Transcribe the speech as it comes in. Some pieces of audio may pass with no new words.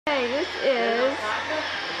Hey, this is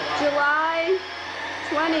July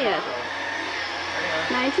 20th,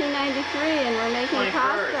 1993, and we're making 21st.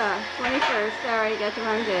 pasta. 21st, sorry, got the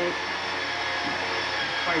wrong date.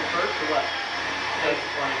 21st or what? Today's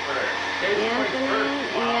 21st. Anthony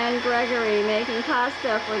and Gregory making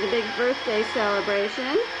pasta for the big birthday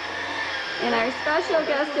celebration. And our special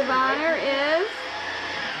guest of honor is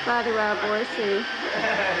Father Rob Orsi.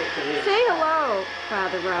 Say hello,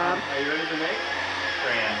 Father Rob. Are you ready to make?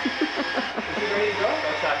 Fran. Is he ready to go? Go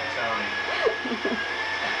talk to Tony.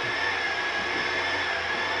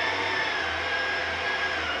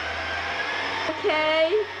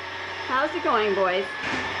 Okay, how's it going, boys?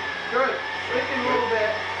 Good. Sticking a little bit.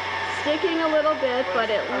 Sticking a little bit, but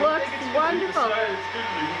it looks wonderful.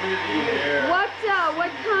 What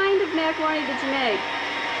kind of macaroni did you make?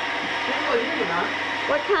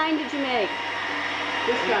 What kind did you make?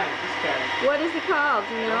 This kind. What is it called?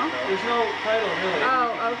 Do you know? There's no title really.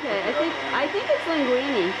 Oh, okay. I think it's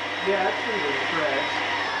linguine. Yeah, it's really fresh.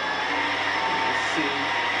 Let's see.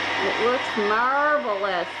 It looks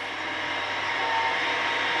marvelous.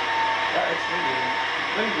 Yeah, it's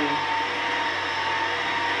linguine.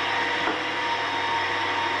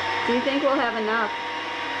 Do you think we'll have enough?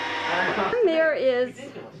 I don't know. And there is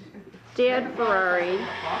Dad Ferrari.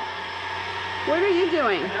 What are you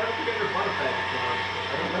doing?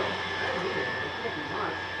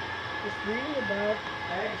 Just reading about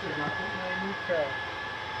eggs or nothing, my new car.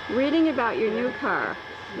 Reading about your new car.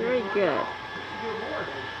 Very good.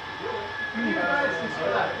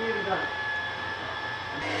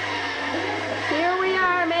 Here we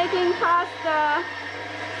are making pasta.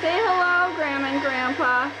 Say hello, Grandma and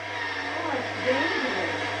Grandpa.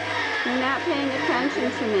 You're not paying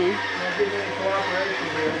attention to me.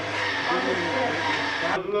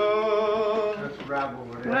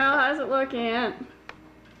 Well, how's it look, Aunt?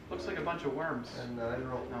 Looks like a bunch of worms. And I don't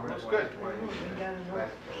know. No, looks good.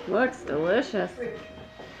 Looks delicious.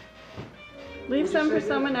 Leave some for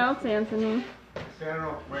someone else, Anthony.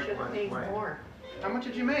 How much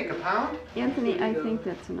did you make? A pound? Anthony, I think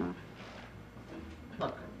that's enough.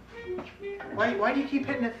 Look. Why do you keep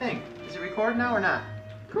hitting the thing? Is it recording now or not?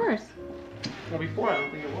 Of course. Well, before I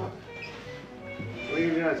don't think it was.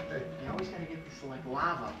 You always gotta get this like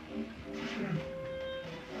lava.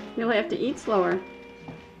 You'll have to eat slower.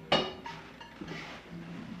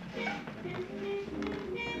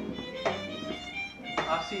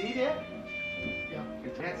 Off CD, Dad? Yeah.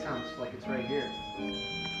 That sounds like it's right here.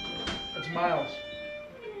 That's Miles.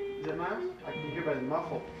 Is that Miles? I can hear by the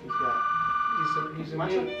muffle he's got. He's a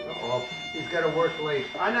Munching? mute. Uh-oh. He's got to work late.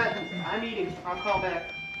 I'm eating. I'll call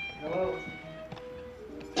back. Hello.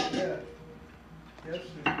 Yeah. Yes,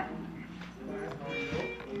 sir.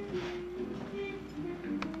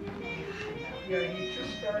 Yeah, he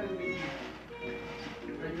just started to eat.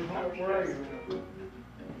 Are you home? Where are you?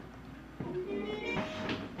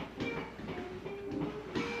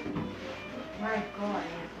 My God,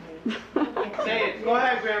 Say it. Go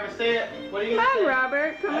ahead, Grandma. Say it. What are you Come gonna on, say?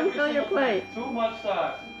 Robert. Come and fill your plate. Too much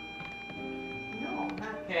sauce. no,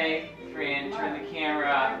 not Okay, Fran, turn the camera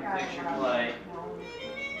off and fix your plate.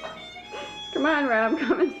 Come on, Rob.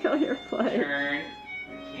 Come and fill your plate. Turn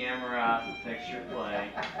the camera off and fix your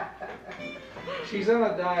plate. She's on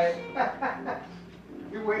a diet.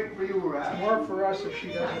 We're waiting for you, Rob. More for us if she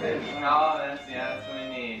doesn't eat. Oh, that's what we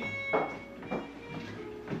need.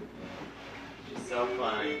 She's so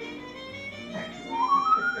funny.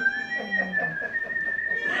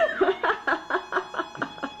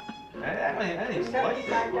 I didn't like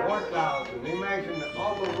that. 4,000. Imagine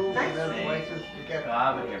all the rooms in them places to get.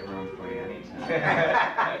 Bob would have room for you anytime. You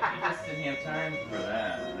just didn't have time for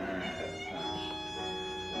that.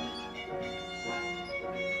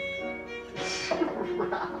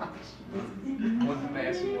 What's the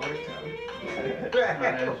massive water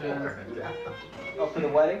Oh, for the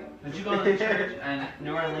wedding? Did you go to the church in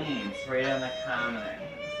New Orleans, right on the common there?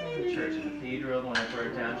 The church, the cathedral, when I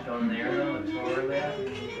burned down, to go in there though, the tour of that? See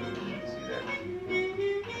that?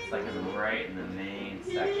 It's like in the right in the main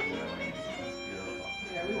section of Orleans. It's beautiful.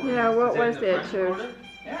 Yeah, what Is it was in the that French church? Quarter?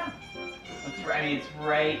 Yeah. It's right, I mean, it's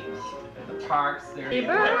right at the parks there. Happy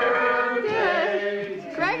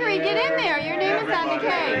birthday! Gregory, get in there. Your name is on the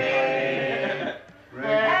cake.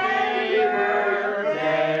 Happy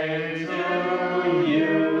birthday to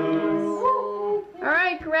you. All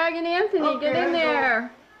right, Greg and Anthony, get in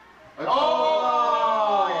there. Oh!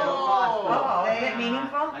 Oh, is it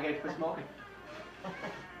meaningful? I gotta quit smoking.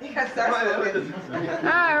 Yes, that's what it is. All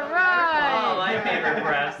Oh, right. my favorite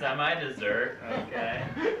breast on my dessert.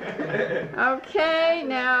 Okay. Okay,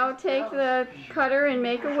 now take the cutter and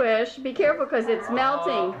make a wish. Be careful because it's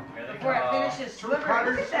melting. Here they Before it go. finishes slivering.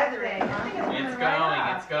 Look at that thing. It's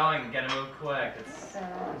going, it's going. Gotta move quick. It's,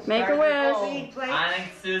 Make a wish. Need plates. I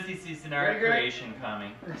think Susie sees an art creation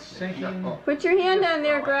coming. It's sinking. Put your hand on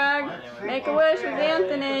there, Greg. Make a wish with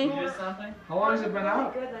Anthony. Can you do something? How long has it been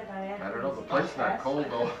out? I don't know, the plate's not cold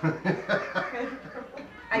though.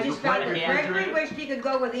 I just felt that Greg really wished he could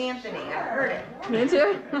go with Anthony. I heard it. Me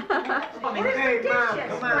too. Hey, Mom,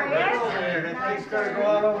 come on, get over here. That thing's gonna go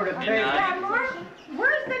all over the table.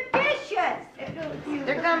 Where's the dishes?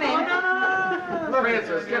 They're coming.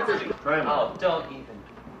 Francis, get this. Try 'em. Oh, don't even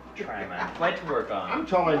try, man. Wait to work on. I'm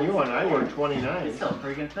telling you, and I work 29. It's so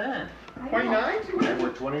freaking thin. 29? I work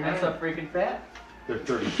That's 29. so freaking fat. They're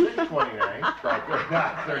 36 29s, but they're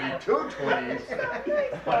not 32 20s.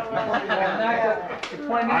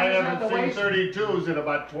 I haven't seen 32s in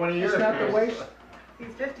about 20 years. It's not the waist.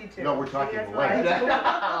 He's 52. No, we're talking length.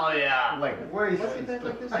 Oh, yeah. Length. Waist. I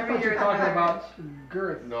thought you were talking about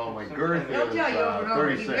girth. No, my girth He'll is tell you over and over,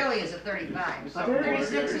 he 36. really is a 35. So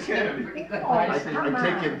 36 is getting pretty good. I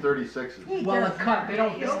take in 36s. Well, the cut, they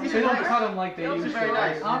don't cut them like they used to. very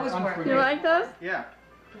nice. Always work. You like those? Yeah.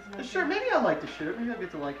 Sure, maybe I'll like the shirt. Maybe I'll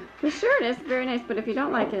get to like it. The shirt is very nice, but if you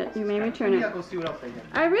don't like it, you may return Maybe I'll it. go see what else they have.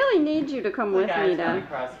 I really need you to come with me to.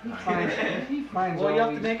 He finds Well, you all have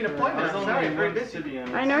to these make an girths. appointment. I'm sorry, I'm very busy.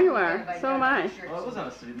 I know you are. So am I. Well, it was on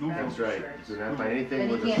a city. That's right. So not by anything Then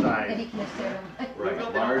he with a can't, then size. he can't say them.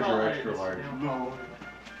 Right, large or extra large.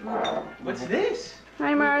 What's this?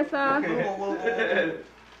 Hi, Martha.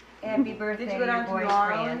 Happy birthday to your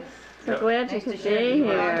boyfriend. So glad you could be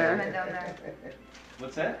here.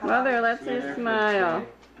 What's that? Mother, let's see a smile.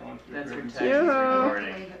 That's for Yoo-hoo.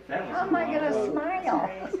 How am I gonna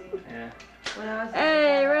smile? Yeah.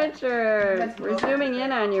 Hey, Richard. We're zooming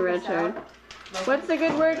in on you, Richard. What's the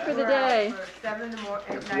good word for the day? 7 in the morning.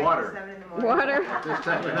 It's water. 7 in the morning. Water? This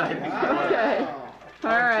time of night. Okay. All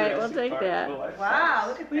right, we'll take that. Wow,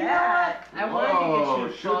 look at that. I wanted Oh, you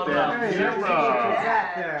to shoot shoot photos.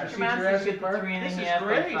 that camera. Did you see Jurassic Park? 3.5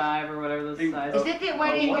 by 5 or whatever the size. Is it that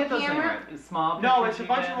why didn't you get camera? It's small. No, pictures it's a you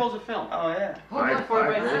bunch get. of rolls of film. Oh, yeah. Hold on. 4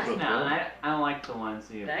 by Five 6 rolls. now, and I don't like the ones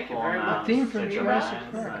you Thank you pull very them much. out, Theme from stick 'em Jurassic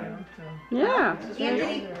on, Park. it's like- Yeah.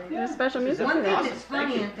 Anthony, There's special music one for thing that. that's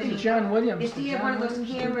funny, Anthony, John Williams. is do you have one of those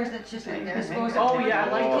cameras that's just disposable? Oh, yeah, I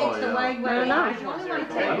like It takes it. the wide I way. don't know. It's only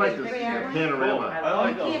like I like this 10 panorama. I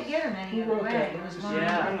like You can't get them any other way. It was one of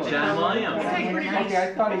Yeah, those. John Williams. Okay,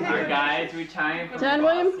 I thought he Our did. guy's retiring from John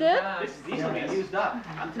Williams did? These will get used up.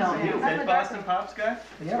 I'm telling you. That Boston Pops guy?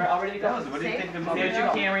 Yeah. Where already goes. What do you think of See what your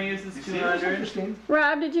camera uses You see? 200? Interesting.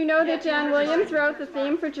 Rob, did you know that John Williams wrote the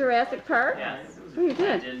theme for Jurassic Park? Yes. Oh, you I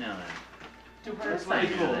did? did know that. 200 It's pretty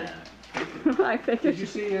cool. I figured. Did you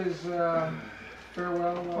see his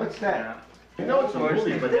farewell? What's that? You know it's a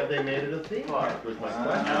movie, but have they made it a theme park? Was my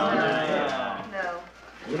question. No.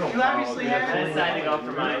 We don't You obviously follow haven't- I decided to go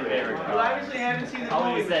for my favorite You color. obviously haven't seen the Oh,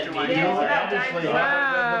 movie, you said Mr. me. Mike. You obviously haven't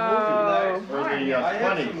Wow. read the movie, or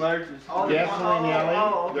the 20s. Gasoline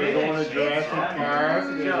Alley, they're going to Jurassic Park.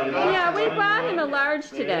 Yeah, we bought him a large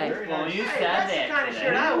today. Well, you said That's the that kind of today.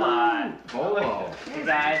 shirt I want. Oh. The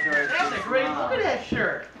guys were That's a great, look at that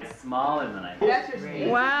shirt. It's smaller than I thought. That's just me.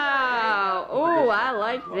 Wow. Oh, I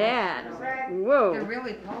like that. They're Whoa.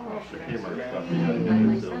 really polo shirts. Came on stuff behind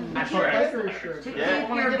it, Biker shirt. To keep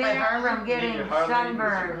Yeah. your beard from getting Your Harley,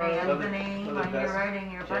 sunburned, your Harley, Anthony, leather when you're vest.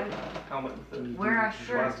 riding your bike. Helmet with the... Wear a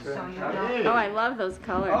shirt so you don't. Oh, I love those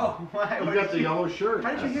colors. Oh, why? You got the yellow shirt.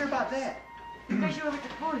 How did you hear about that? Because you were with the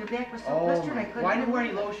pool, your back was so Oh, blistered I my. couldn't. Why didn't you wear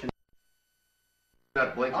any lotion?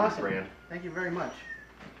 That Blake's Awesome. brand. Thank you very much.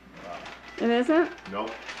 It isn't? Nope,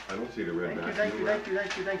 I don't see the red Thank you, back. thank you, thank you,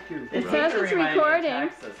 thank you, thank you. It says it's recording.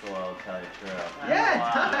 Texas a little, tell you the truth.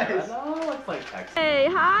 Yeah, it does. Oh, it looks like Texas. Hey,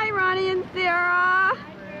 hi, Ronnie and Sarah.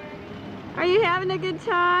 Are you having a good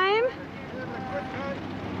time?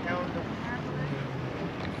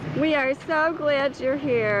 We are so glad you're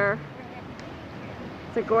here.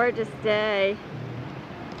 It's a gorgeous day.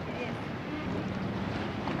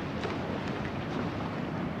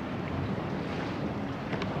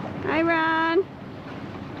 Hi, Ron.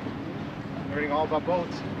 Learning all about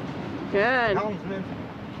boats. Good. Helmsman.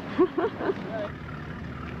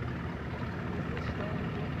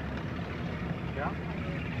 Yeah.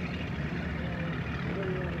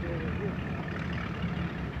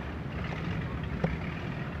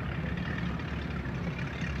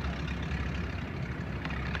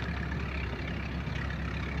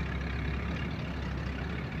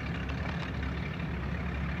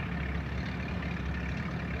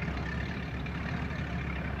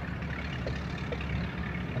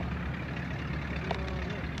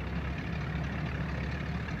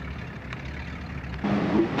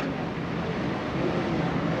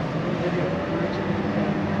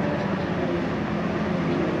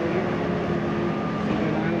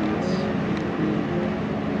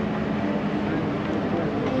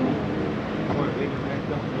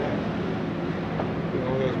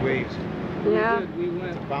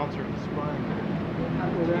 picture of the spine.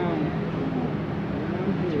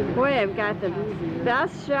 Boy, I've got the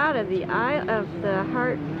best shot of the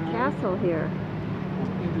Hart Castle here.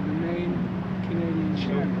 Into the main Canadian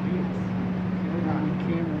ship.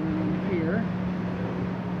 Camera here.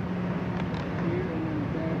 Here and then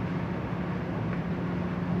back.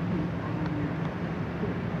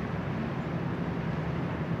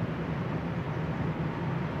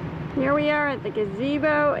 Here we are at the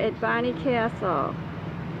gazebo at Bonnie Castle.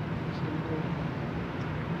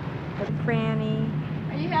 Franny.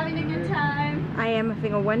 Are you having a good time? I am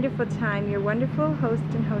having a wonderful time. Your wonderful host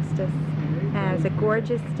and hostess. And it's a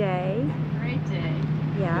gorgeous day. Great day.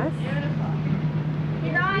 Yes. Beautiful.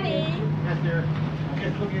 Hey, Ronnie. Yes, dear.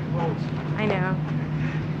 Just look at boats. I know.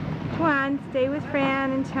 Come on, stay with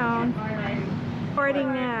Fran and Tone.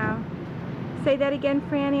 Recording now. Say that again,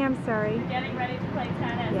 Franny. I'm sorry. We're getting ready to play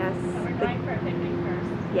tennis. Yes. So we're going for a picnic first.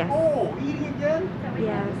 Yes. Oh, eating again? So we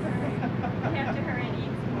Yes. have to hurry and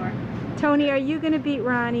eat some more. Tony, are you going to beat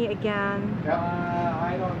Ronnie again?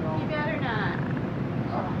 I don't You know. better not.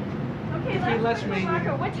 Okay, If he lets let's quickly me- walk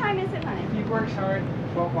over. What time is it, honey? He works hard.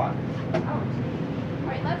 12 o'clock. Oh, gee. All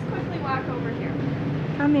right, let's quickly walk over here.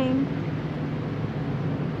 Coming.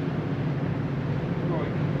 Boy,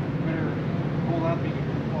 better hold out the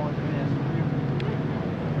fall in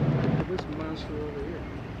this monster over here.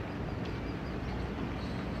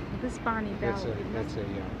 This Bonnie Bell. That's a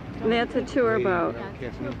That's a tour boat.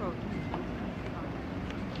 cafe.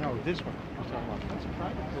 No, this one. I'm talking about. That's a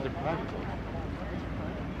private. It's a private boat.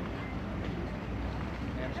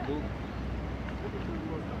 Absolutely.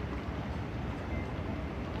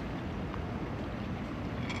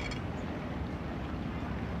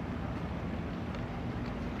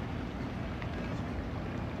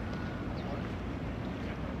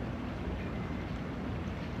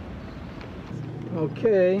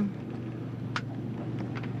 Okay.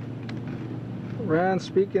 Ron,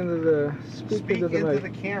 speak into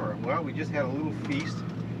the camera. Well, we just had a little feast.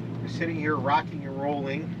 We're sitting here rocking and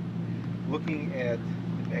rolling, looking at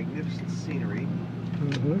magnificent scenery,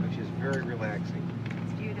 which is very relaxing.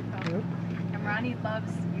 It's beautiful. Yep. And Ronnie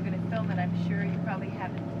loves, you're going to film it, I'm sure you probably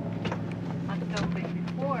haven't unfilmed it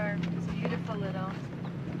before. This beautiful little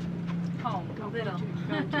home. Little.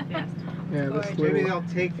 Yeah, this Maybe little, they'll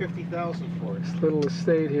take 50,000 for it. this little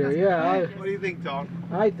estate here. Yeah, What do you think, Tom?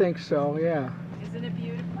 I think so. Yeah. Isn't it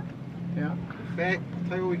beautiful? Yeah. In fact, I'll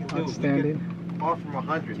tell you what we can do. Outstanding. We can offer them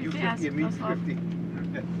 100. You 50 and me 50.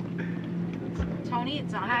 Tony,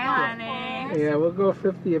 it's on Hi, the golf honey. course. Yeah, we'll go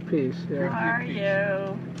 50 apiece. How Yeah. are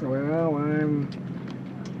you? Well, I'm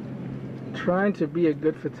trying to be a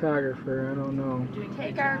good photographer. I don't know.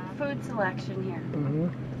 Take our food selection here.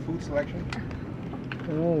 Food selection?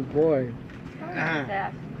 Oh boy, Look at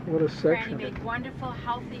that. what a Franny section. made wonderful,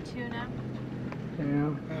 healthy tuna.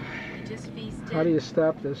 Yeah. We just feasted. How do you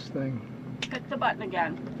stop this thing? Click the button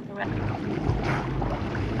again.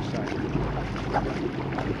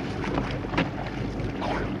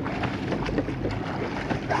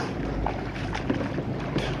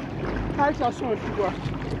 Hi, so much for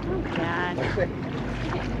Oh, God.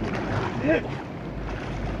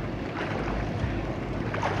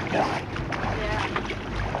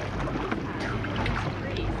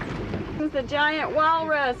 This is the giant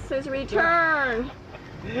walrus, his return.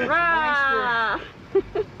 Rah!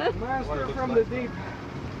 Monster from the deep.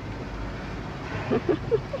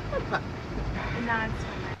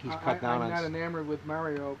 He's cut down I'm not on. enamored with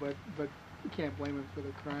Mario, but you can't blame him for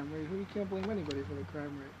the crime rate. You can't blame anybody for the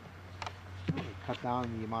crime rate. Cut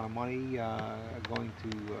down the amount of money going to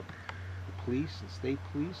the police and state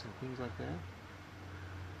police and things like that.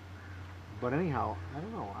 But anyhow, I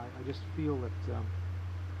don't know. I just feel that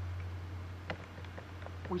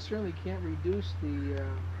We certainly can't reduce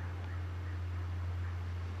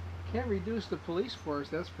the police force.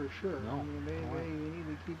 That's for sure. No. I mean, we need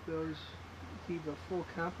to keep a full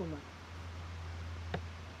complement.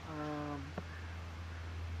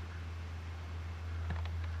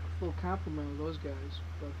 Full complement of those guys,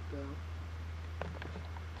 but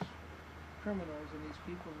criminals and these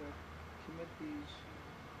people that commit these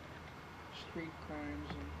street crimes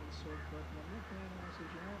and so forth. And I'm looking at it and I said,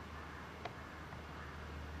 you know,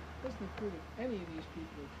 it doesn't appear that any of these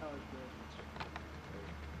people are college graduates.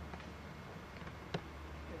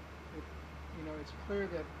 You know, it's clear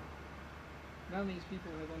that none of these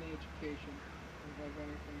people have any education or have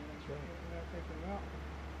anything. And I'm thinking, well,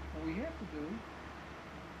 what we have to do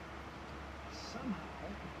somehow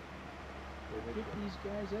get these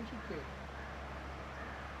guys educated.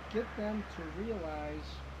 Get them to realize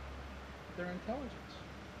their intelligence.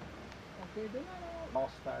 Okay, they're not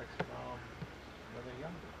all starts from when they're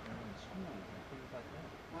younger, when they're in school, and things like that.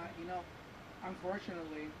 Well, you know,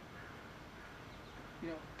 unfortunately, you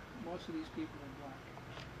know, most of these people in black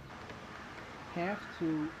have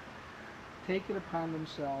to take it upon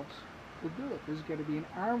themselves to do it. There's got to be an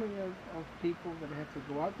army of people that have to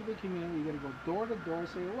go out to the community. You got to go door to door and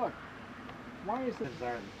say, look, why is this?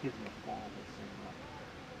 Are the kids in the fall that same up.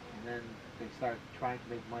 And then they start trying to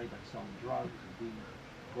make money by selling drugs and being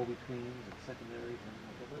go-betweens and secondaries and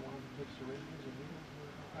like everyone takes syringes and needles.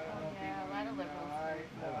 Yeah, a lot of liberals.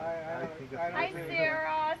 Hi,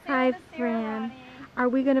 Sarah. Hi, Fran. Are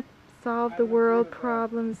we going to solve the world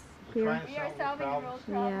problems here? We are solving the world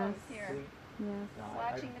problems Yes. here. Yes.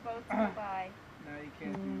 Watching the boats go by. No, you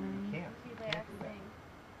can't do You can't. Relaxing. that.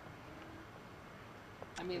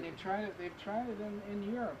 I mean, they've tried it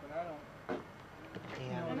in Europe, but I don't.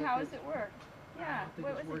 And And how does it work? Yeah. think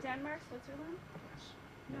What it's was it, working. Denmark, Switzerland?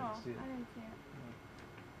 No, I didn't see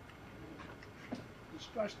it.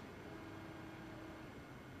 Disgusting.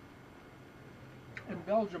 In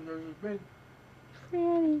Belgium, there's this big,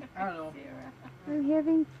 Franny, I don't know, Sarah. I'm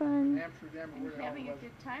having fun. Amsterdam or I'm where the hell having it a was.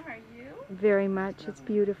 good time. Are you? Very much. It's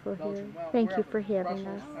beautiful here. Belgium, well, Thank you wherever. for having Brussels,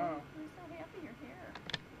 us. I don't know. I'm so happy you're here.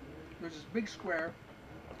 There's this big square,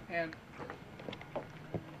 and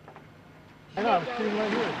I know, it's sitting right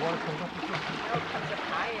here. Water comes up. No, it comes up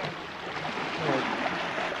higher.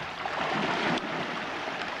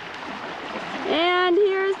 And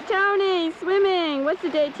here's Tony swimming. What's the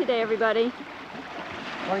date today, everybody?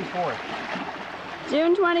 24th.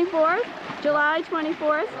 June 24th? July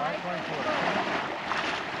 24th? July 24th.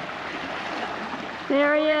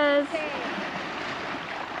 There he is.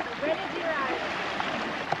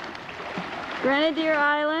 Grenadier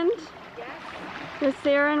Island. Yes. With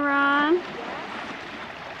Sarah and Ron. Yes.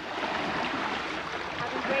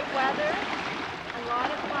 Having great weather. A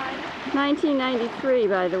lot of fun. 1993,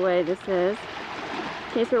 by the way, this is.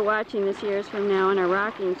 In case we're watching this years from now in our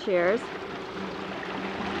rocking chairs.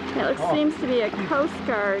 It looks, seems to be a Coast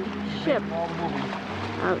Guard ship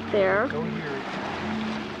out there. Go here.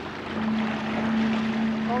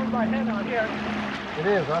 holding my head out here. It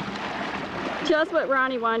is, huh? Just what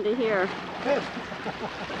Ronnie wanted to hear.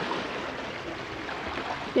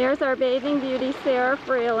 There's our bathing beauty, Sarah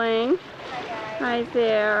Freeling. Hi, guys. Hi,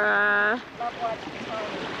 Sarah. Love watching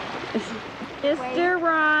Tony. Mr.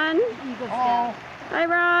 Ron. Oh, Hi,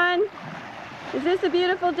 Ron. Is this a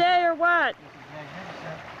beautiful day or what?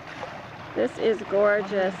 this is magnificent. This is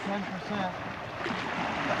gorgeous. 10%.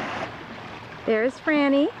 There's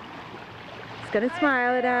Franny. He's going to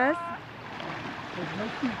smile at us. It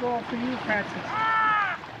makes me go for you, Patrick.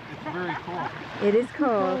 It's very cool. It is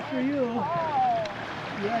cold. For you.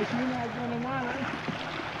 Yes, you're not going to want it.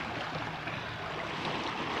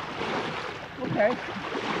 Okay.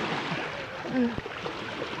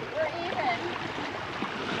 We're even.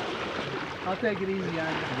 I'll take it easy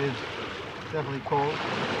on you. It is definitely cold.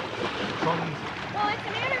 Tony's Well, it's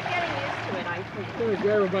a matter of getting used to it, I think. I'm going to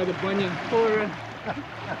grab her by the bunion. Pull her in.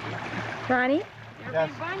 Ronnie, yes,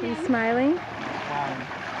 are you smiling? fine.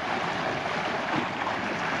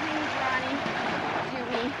 Ronnie, do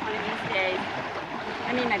me one of these days. I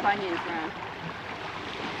mean my bunions, Ron.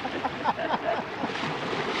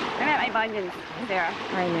 I meant my bunions, Sarah.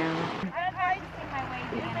 I know. I'm trying to see my way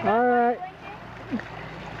down. All right.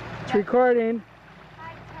 It's recording.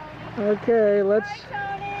 Hi, Tony. Okay, Hi,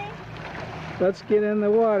 Tony. let's get in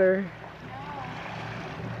the water.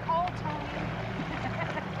 No. Cold, Tony.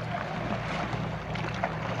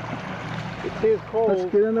 It is cold. Let's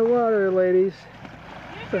get in the water, ladies.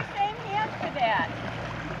 Use your same hand for that.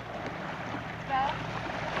 Well,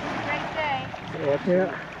 it's a great day. Yeah.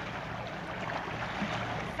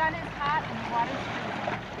 The sun is hot and the water's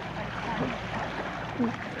freezing, but it's fun.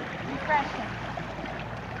 Refreshing.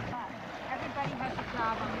 Everybody has a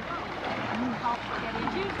job on the boat. You help get in.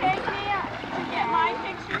 Did you take me to get my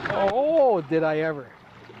picture? Oh, did I ever?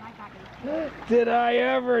 I got you. Did I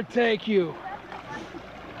ever take you?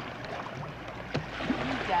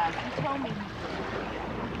 He does. He told me.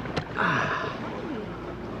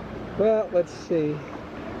 Well, let's see.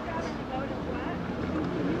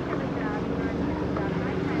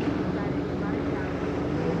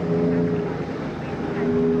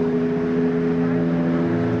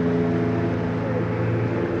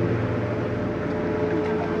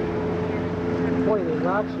 Boy, the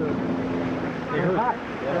rocks are... They're hot.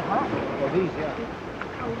 They're hot. Oh, these, yeah.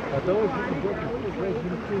 But those you can get right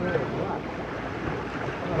in through there as well.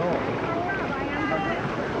 Not all.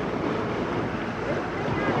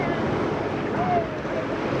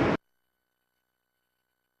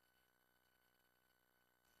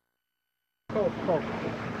 Cold, cold.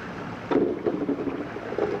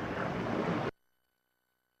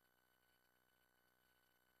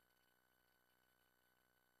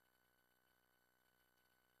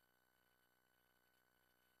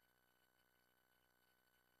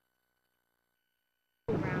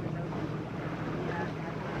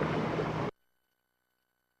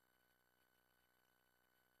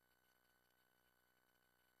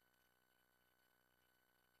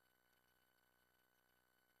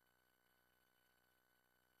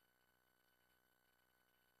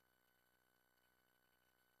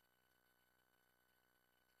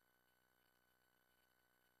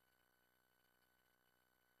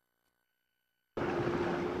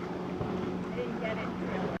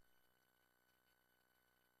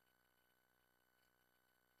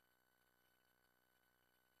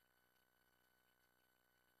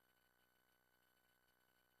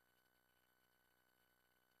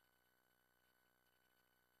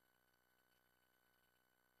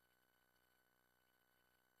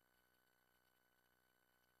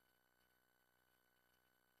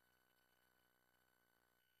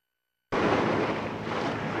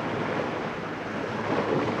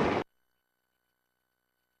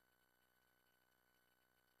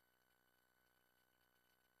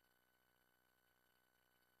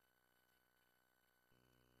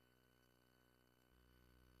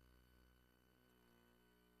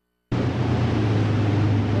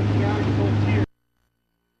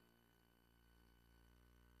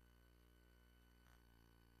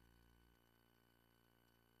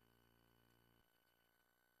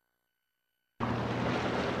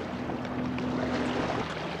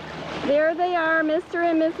 There they are, Mr.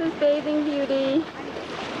 and Mrs. Bathing Beauty.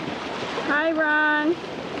 Hi, Ron.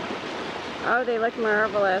 Oh, they look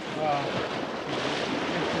marvelous. Wow.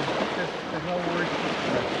 There's no words to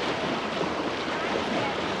describe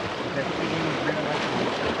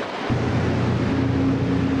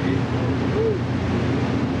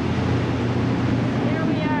Here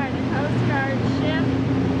we are, the Coast Guard ship,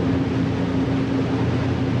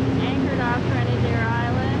 anchored off Grenadier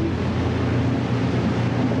Island.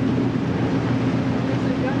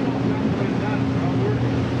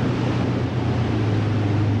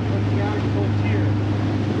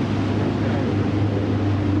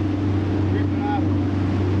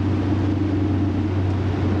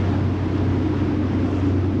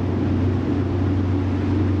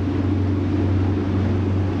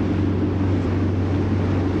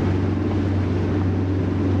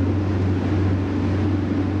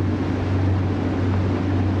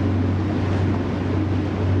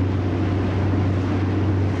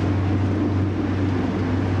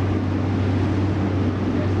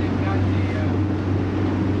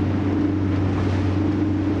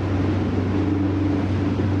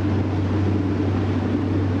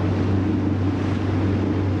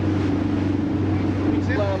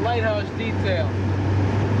 lighthouse detail.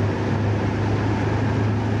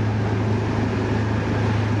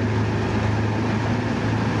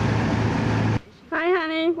 Hi,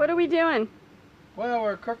 honey. What are we doing? Well,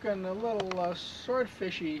 we're cooking a little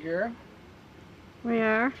swordfishy here. We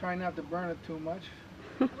are. Try not to burn it too much.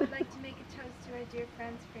 I would like to make a toast to our dear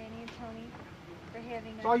friends Franny and Tony for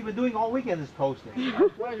having That's all you've been doing all weekend is toasting.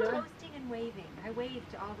 Pleasure. toasting and waving. I wave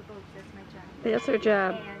to all the boats. That's my job. That's our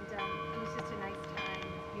job. And it was just a nice time.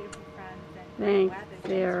 Beautiful friends and Thanks, weather.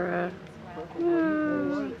 Sarah. Thanks for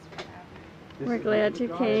Oh, Thanks for having we're glad you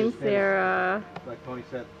came, Sarah. Like Tony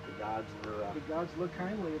said, the gods are... The gods look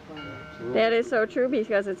kindly upon us. That is so true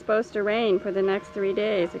because it's supposed to rain for the next 3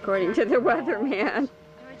 days, according to the weatherman.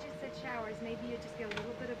 I just said showers. Maybe you just get a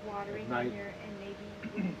little bit of watering Night. on your, and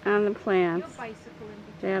maybe On the your plants. bicycle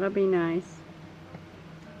in between. That'll be nice.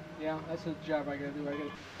 Yeah, that's a job I gotta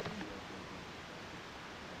do.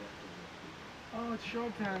 Oh, it's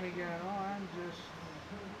showtime again. Oh, I'm just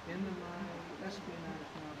into my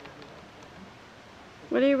espionage novel.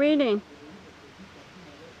 What are you reading?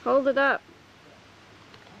 Hold it up.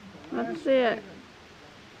 Let's see it.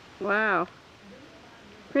 Wow.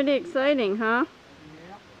 Pretty exciting, huh?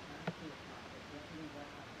 Yep.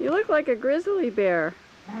 You look like a grizzly bear.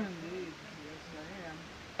 Indeed, yes I am.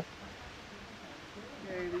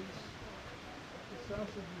 Okay, the sausage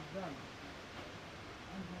is done.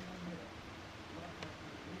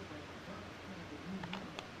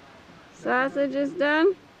 Sausage is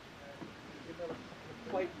done.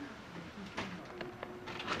 Plate.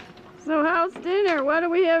 So how's dinner? What are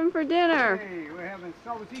we having for dinner? Hey, we're having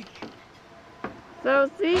sausage.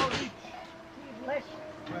 Sausage? Delicious.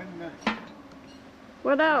 And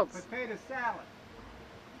What else? potato salad.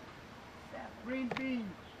 Green beans.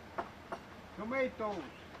 Tomatoes.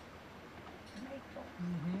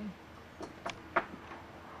 Mm-hmm.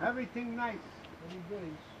 Everything nice. Any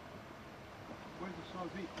goodies? Where's the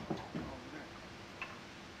sausage? Over there.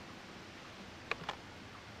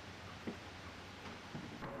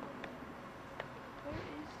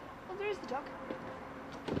 Oh, there's the duck.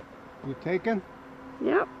 You taken?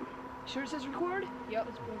 Yep. Sure it says record? Yep,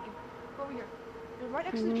 it's working. Over here. You're right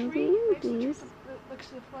next to the Green tree. Next to the tree. beans. Next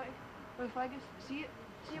to the flag. Where the flag is. See it?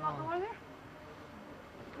 See him out in the water there?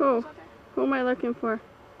 Who? It's out there? Who am I looking for?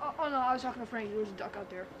 Oh no, I was talking to Frank. There was a duck out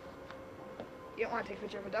there. You don't want to take a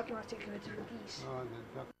picture of a duck, you want to take a picture of geese. Oh,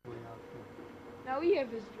 the duck way out there. Now we have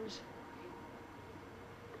visitors.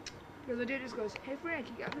 Because the dude just goes, hey Frank,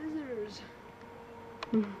 you got visitors.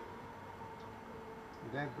 Did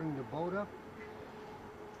that bring the boat up?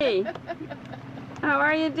 Hey. How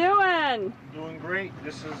are you doing? Doing great.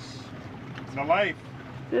 This is the life.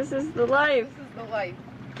 This is the life. This is the life.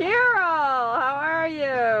 Carol, how are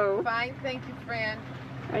you? Fine, thank you, Fran.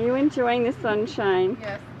 Are you enjoying the sunshine?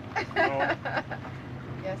 Yes.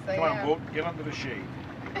 Yes, I Come on, am. boat, get under the shade.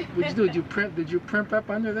 What'd you do? Did you primp up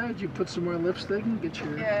under that? Did you put some more lipstick and get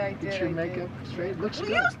your makeup straight? Looks Will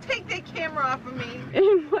good. you take that camera off of me?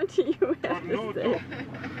 And what do you have to say?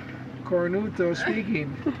 Cornuto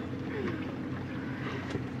speaking.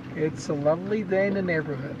 It's a lovely day in the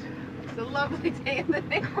neighborhood. It's a lovely day in the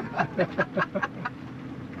neighborhood.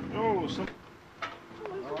 Oh, some...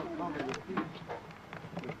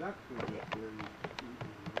 The duck was up there.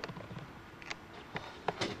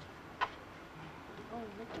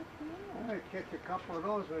 I'm gonna catch a couple of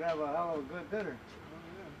those, we'd have a hell of a good dinner.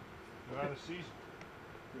 They're out of season.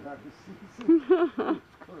 We'd have to see. It's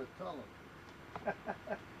gonna tell them.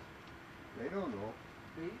 They don't know.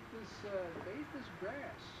 They eat this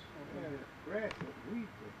grass over here. Grass and wheat.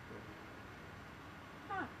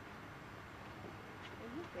 Huh.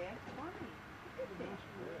 Isn't that funny?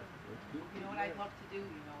 You know what I'd love to do?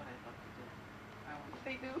 You know what I'd love to do? I want to.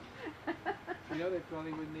 They do. You know, they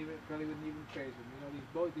probably wouldn't even chase them. You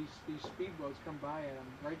know, these speedboats come by and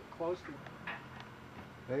I'm right close to them.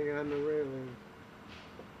 Hang on the railing.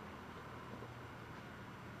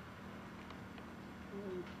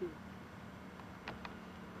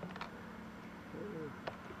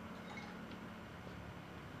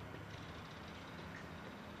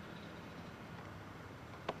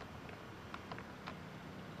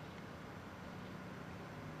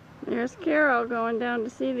 There's Carol going down to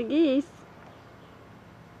see the geese.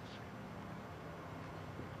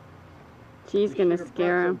 She's gonna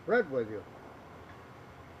scare him. Bread with you.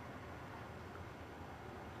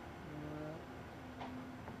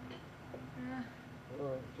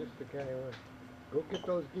 Oh, just the guy away. Go get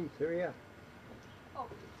those geese. Hurry up. Oh.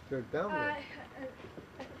 They're down there.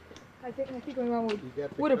 I think my mom You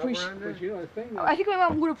would appreciate. But you know the thing. I think my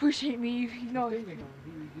mom would appreciate me if you know. The thing they don't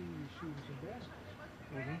do is shoot some baskets.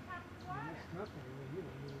 Mm-hmm. That's nothing. I mean, you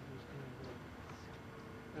know, just kind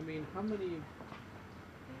of, I mean, how many? You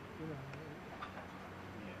know,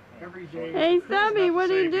 every day. Hey, Stubby, what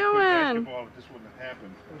are you doing? This wouldn't have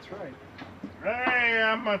happened. That's right. Hey,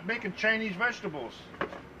 I'm making Chinese vegetables.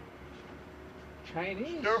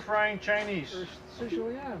 Chinese? Stir-frying Chinese. Or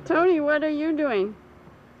Sicilian. Tony, what are you doing?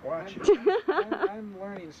 Watch. I'm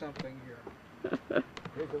learning something here.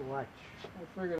 Here's a watch. I figured